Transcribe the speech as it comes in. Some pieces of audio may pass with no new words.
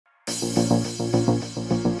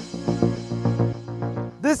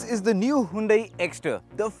This is the new Hyundai Exter,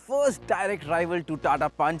 the first direct rival to Tata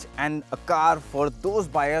Punch and a car for those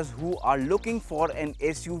buyers who are looking for an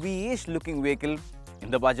SUV-ish looking vehicle in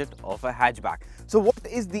the budget of a hatchback. So what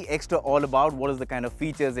is the Exter all about? What is the kind of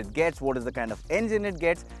features it gets? What is the kind of engine it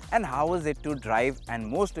gets? And how is it to drive? And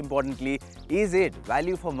most importantly, is it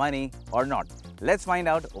value for money or not? Let's find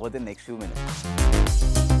out over the next few minutes.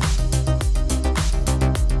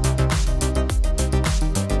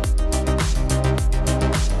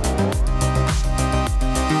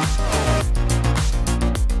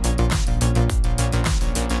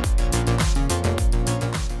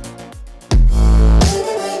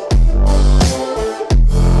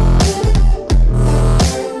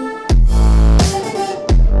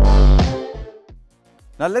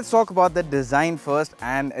 Now let's talk about the design first,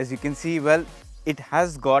 and as you can see, well, it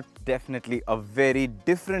has got definitely a very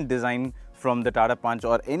different design from the Tata Punch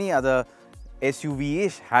or any other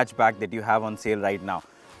SUV-ish hatchback that you have on sale right now.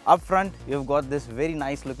 Up front, you've got this very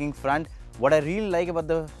nice looking front. What I really like about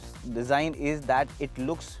the design is that it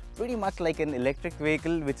looks pretty much like an electric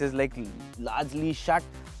vehicle, which is like largely shut.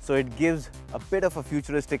 So it gives a bit of a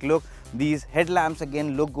futuristic look. These headlamps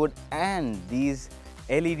again look good, and these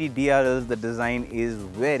LED DRLs, the design is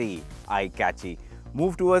very eye-catchy.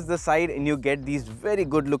 Move towards the side and you get these very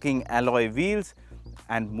good looking alloy wheels,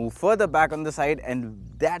 and move further back on the side and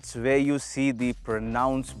that's where you see the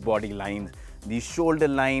pronounced body lines, the shoulder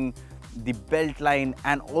line, the belt line,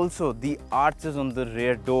 and also the arches on the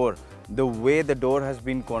rear door. The way the door has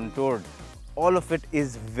been contoured, all of it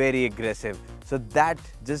is very aggressive. So that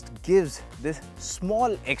just gives this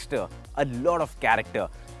small Exter a lot of character.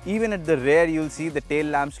 Even at the rear, you'll see the tail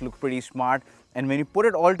lamps look pretty smart, and when you put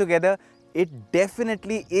it all together, it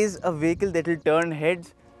definitely is a vehicle that will turn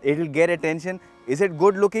heads. It will get attention. Is it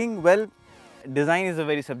good looking? Well, design is a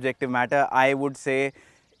very subjective matter. I would say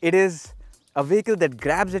it is a vehicle that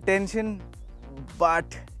grabs attention,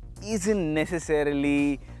 but isn't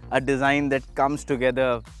necessarily a design that comes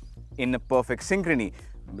together in a perfect synchrony.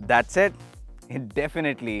 That said, it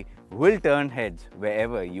definitely will turn heads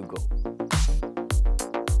wherever you go.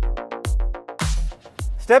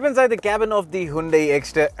 Step inside the cabin of the Hyundai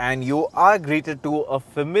Exter and you are greeted to a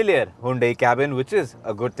familiar Hyundai cabin, which is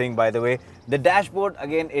a good thing, by the way. The dashboard,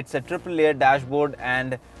 again, it's a triple layer dashboard,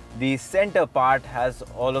 and the center part has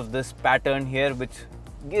all of this pattern here, which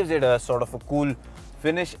gives it a sort of a cool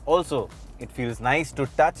finish. Also, it feels nice to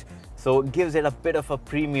touch, so it gives it a bit of a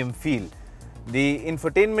premium feel. The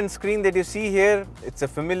infotainment screen that you see here, it's a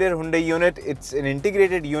familiar Hyundai unit. It's an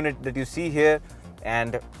integrated unit that you see here,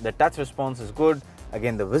 and the touch response is good.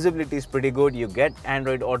 Again, the visibility is pretty good. You get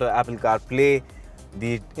Android Auto, Apple CarPlay.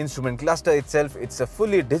 The instrument cluster itself, it's a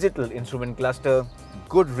fully digital instrument cluster.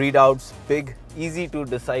 Good readouts, big, easy to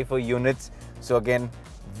decipher units. So again,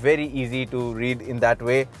 very easy to read in that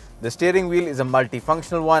way. The steering wheel is a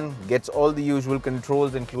multifunctional one, gets all the usual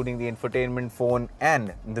controls, including the infotainment, phone,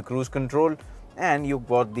 and the cruise control. And you've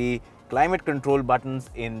got the climate control buttons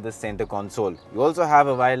in the center console. You also have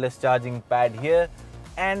a wireless charging pad here,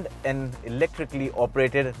 and an electrically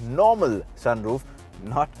operated normal sunroof,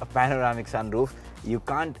 not a panoramic sunroof. You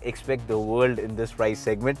can't expect the world in this price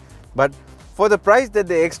segment, but for the price that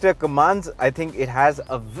the Exter commands, I think it has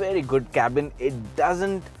a very good cabin. It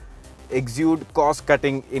doesn't exude cost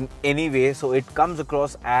cutting in any way, so it comes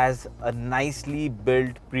across as a nicely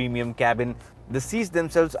built premium cabin. The seats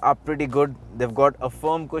themselves are pretty good. They've got a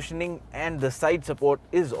firm cushioning, and the side support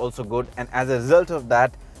is also good, and as a result of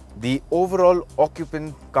that, the overall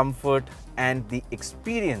occupant comfort and the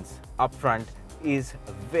experience up front is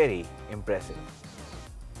very impressive.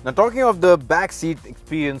 Now, talking of the back seat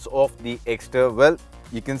experience of the Exter, well,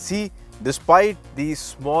 you can see despite the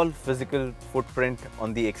small physical footprint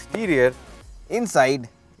on the exterior, inside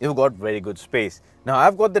you've got very good space. Now,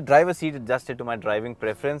 I've got the driver's seat adjusted to my driving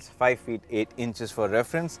preference, 5 feet 8 inches for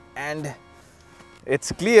reference, and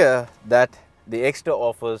it's clear that the Exter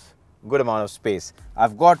offers good amount of space.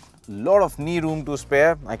 I've got a lot of knee room to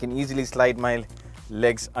spare. I can easily slide my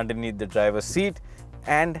legs underneath the driver's seat,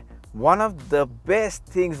 and one of the best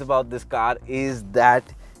things about this car is that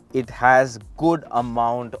it has good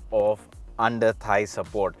amount of under thigh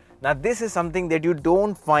support. Now, this is something that you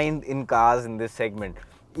don't find in cars in this segment,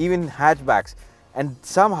 even hatchbacks, and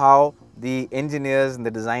somehow the engineers and the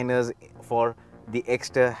designers for the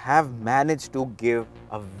Exter have managed to give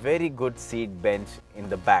a very good seat bench in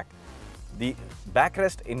the back. The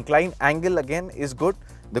backrest incline angle again is good.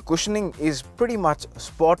 The cushioning is pretty much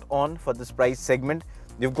spot on for this price segment.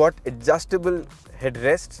 You've got adjustable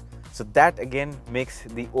headrests So that again makes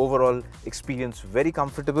the overall experience very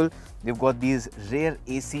comfortable. You've got these rear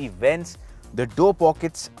AC vents. The door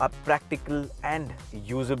pockets are practical and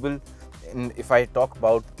usable. And if I talk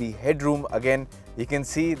about the headroom again, you can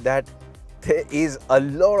see that there is a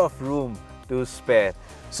lot of room to spare.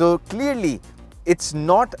 So clearly it's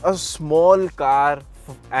not a small car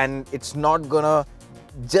and it's not gonna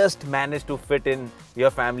just manage to fit in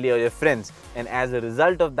your family or your friends. And as a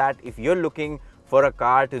result of that, if you're looking for a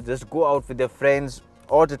car to just go out with your friends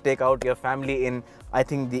or to take out your family in, I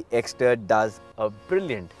think the Exter does a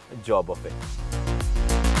brilliant job of it.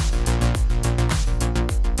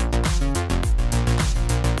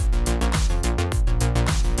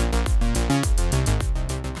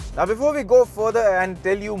 Now before we go further and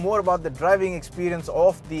tell you more about the driving experience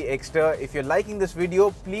of the Exter, if you're liking this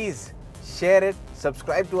video, please share it,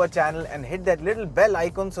 subscribe to our channel and hit that little bell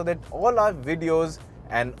icon so that all our videos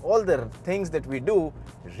and all the things that we do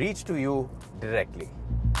reach to you directly.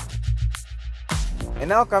 And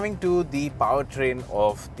now coming to the powertrain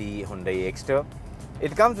of the Hyundai Exter.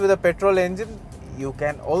 It comes with a petrol engine. You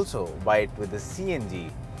can also buy it with the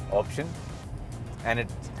CNG option, and it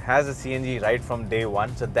has a CNG right from day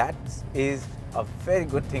one. So that is a very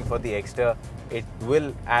good thing for the Exter. It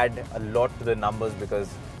will add a lot to the numbers because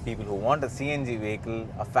people who want a CNG vehicle,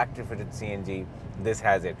 a factory fitted CNG, this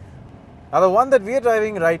has it. Now the one that we are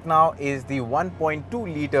driving right now is the 1.2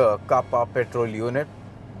 litre Kappa petrol unit,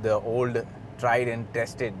 the old tried and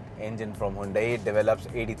tested engine from Hyundai. It develops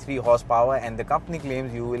 83 horsepower and the company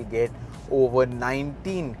claims you will get over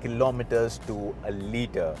 19 kilometers to a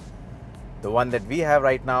litre. The one that we have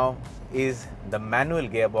right now is the manual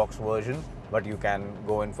gearbox version, but you can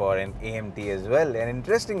go in for an AMT as well. And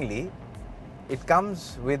interestingly, it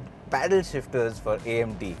comes with paddle shifters for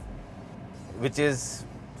AMT, which is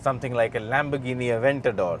something like a Lamborghini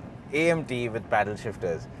Aventador, AMT with paddle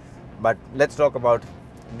shifters. But let's talk about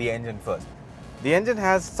the engine first. The engine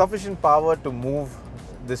has sufficient power to move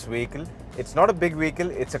this vehicle. It's not a big vehicle,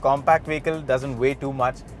 it's a compact vehicle, doesn't weigh too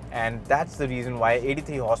much, and that's the reason why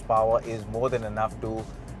 83 horsepower is more than enough to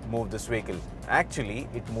move this vehicle. Actually,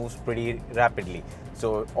 it moves pretty rapidly.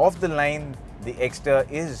 So off the line, the Exter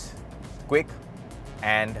is quick,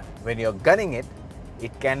 and when you're gunning it,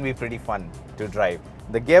 it can be pretty fun to drive.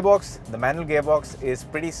 The gearbox, the manual gearbox is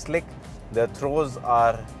pretty slick. The throws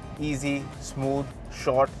are easy, smooth,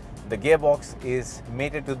 short. The gearbox is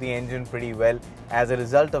mated to the engine pretty well. As a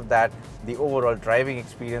result of that, the overall driving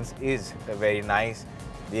experience is very nice.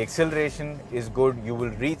 The acceleration is good. You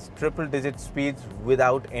will reach triple digit speeds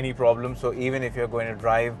without any problem. So even if you're going to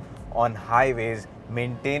drive on highways,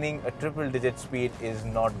 maintaining a triple digit speed is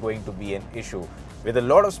not going to be an issue. With a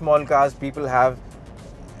lot of small cars, people have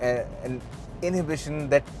an inhibition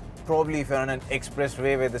that probably if you're on an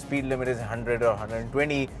expressway where the speed limit is 100 or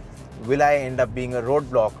 120, will I end up being a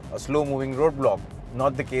roadblock, a slow moving roadblock?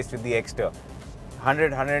 Not the case with the Exter.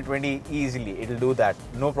 100, 120 easily, it'll do that,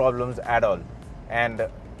 no problems at all. And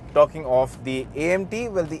talking of the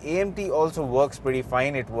AMT, well, the AMT also works pretty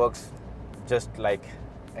fine. It works just like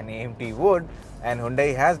an AMT would, and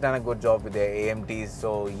Hyundai has done a good job with their AMTs.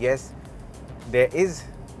 So yes, there is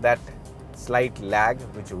that slight lag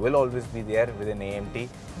which will always be there with an AMT,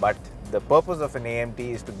 but the purpose of an AMT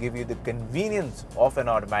is to give you the convenience of an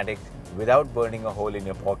automatic without burning a hole in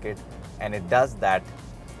your pocket, and it does that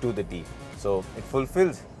to the T. So it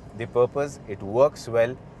fulfills the purpose, it works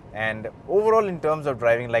well, and overall in terms of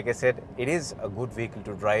driving, like I said, it is a good vehicle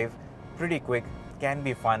to drive, pretty quick, can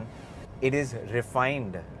be fun. It is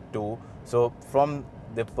refined too. So from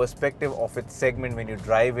the perspective of its segment, when you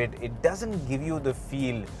drive it, it doesn't give you the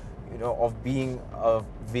feel, of being a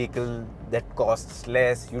vehicle that costs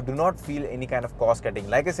less. You do not feel any kind of cost cutting.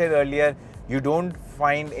 Like I said earlier, you don't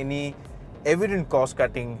find any evident cost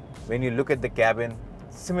cutting when you look at the cabin.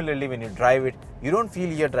 Similarly, when you drive it, you don't feel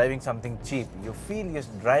you're driving something cheap. You feel you're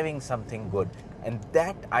driving something good. And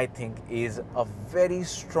that, I think, is a very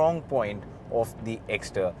strong point of the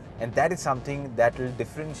Exter. And that is something that will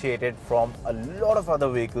differentiate it from a lot of other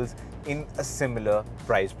vehicles in a similar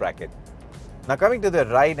price bracket. Now coming to the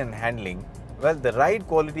ride and handling, well, the ride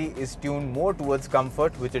quality is tuned more towards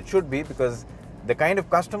comfort, which it should be, because the kind of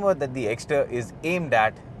customer that the Exter is aimed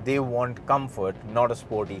at, they want comfort, not a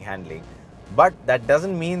sporty handling. But that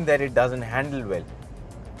doesn't mean that it doesn't handle well.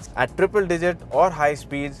 At triple digit or high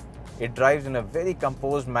speeds, it drives in a very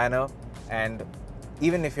composed manner, and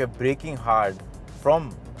even if you're braking hard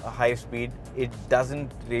from a high speed, it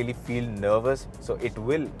doesn't really feel nervous, so it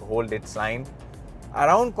will hold its line.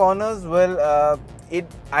 Around corners, well,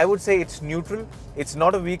 I would say it's neutral. It's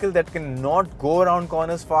not a vehicle that can not go around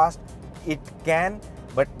corners fast. It can,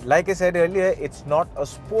 But like I said earlier, it's not a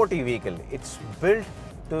sporty vehicle. It's built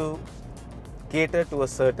to cater to a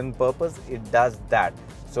certain purpose. It does that.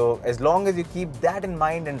 So as long as you keep that in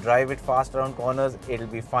mind and drive it fast around corners, it'll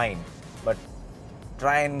be fine. But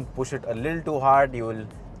try and push it a little too hard, you will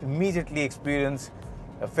immediately experience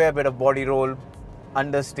a fair bit of body roll,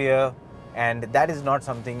 understeer, and that is not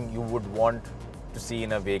something you would want to see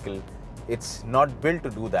in a vehicle. It's not built to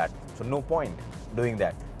do that, so no point doing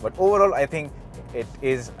that. But overall, I think it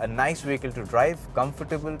is a nice vehicle to drive,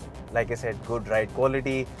 comfortable, like I said, good ride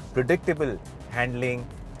quality, predictable handling.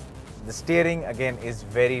 The steering again is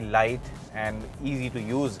very light and easy to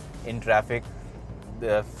use in traffic.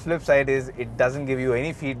 The flip side is it doesn't give you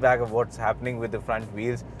any feedback of what's happening with the front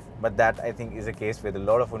wheels, but that I think is a case with a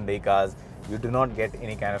lot of Hyundai cars. You do not get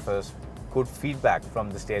any kind of a good feedback from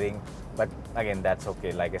the steering, but again, that's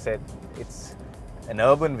okay. Like I said, it's an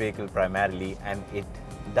urban vehicle primarily, and it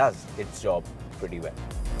does its job pretty well.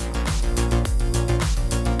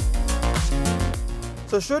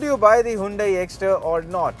 So should you buy the Hyundai Exter or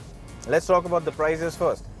not? Let's talk about the prices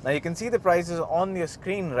first. Now you can see the prices on your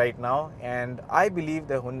screen right now, and I believe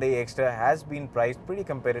the Hyundai Exter has been priced pretty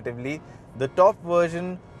competitively. The top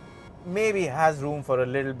version maybe has room for a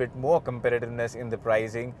little bit more competitiveness in the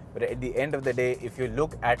pricing, but at the end of the day, if you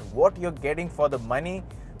look at what you're getting for the money,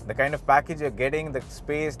 the kind of package you're getting, the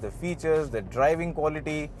space, the features, the driving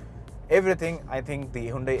quality, everything, I think the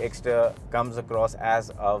Hyundai Exter comes across as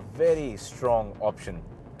a very strong option.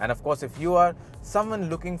 And of course, if you are someone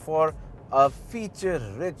looking for a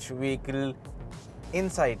feature-rich vehicle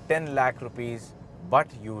inside 10 lakh rupees, but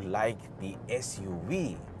you like the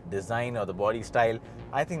SUV design or the body style,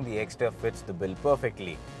 I think the Exter fits the bill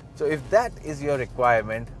perfectly. So if that is your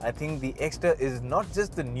requirement, I think the Exter is not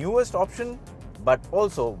just the newest option, but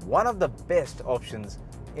also one of the best options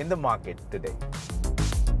in the market today.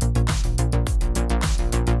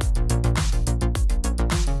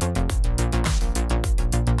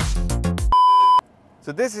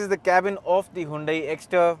 So this is the cabin of the Hyundai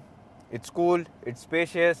Exter. It's cool, it's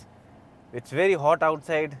spacious, it's very hot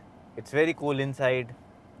outside, it's very cool inside.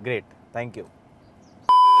 Great, thank you.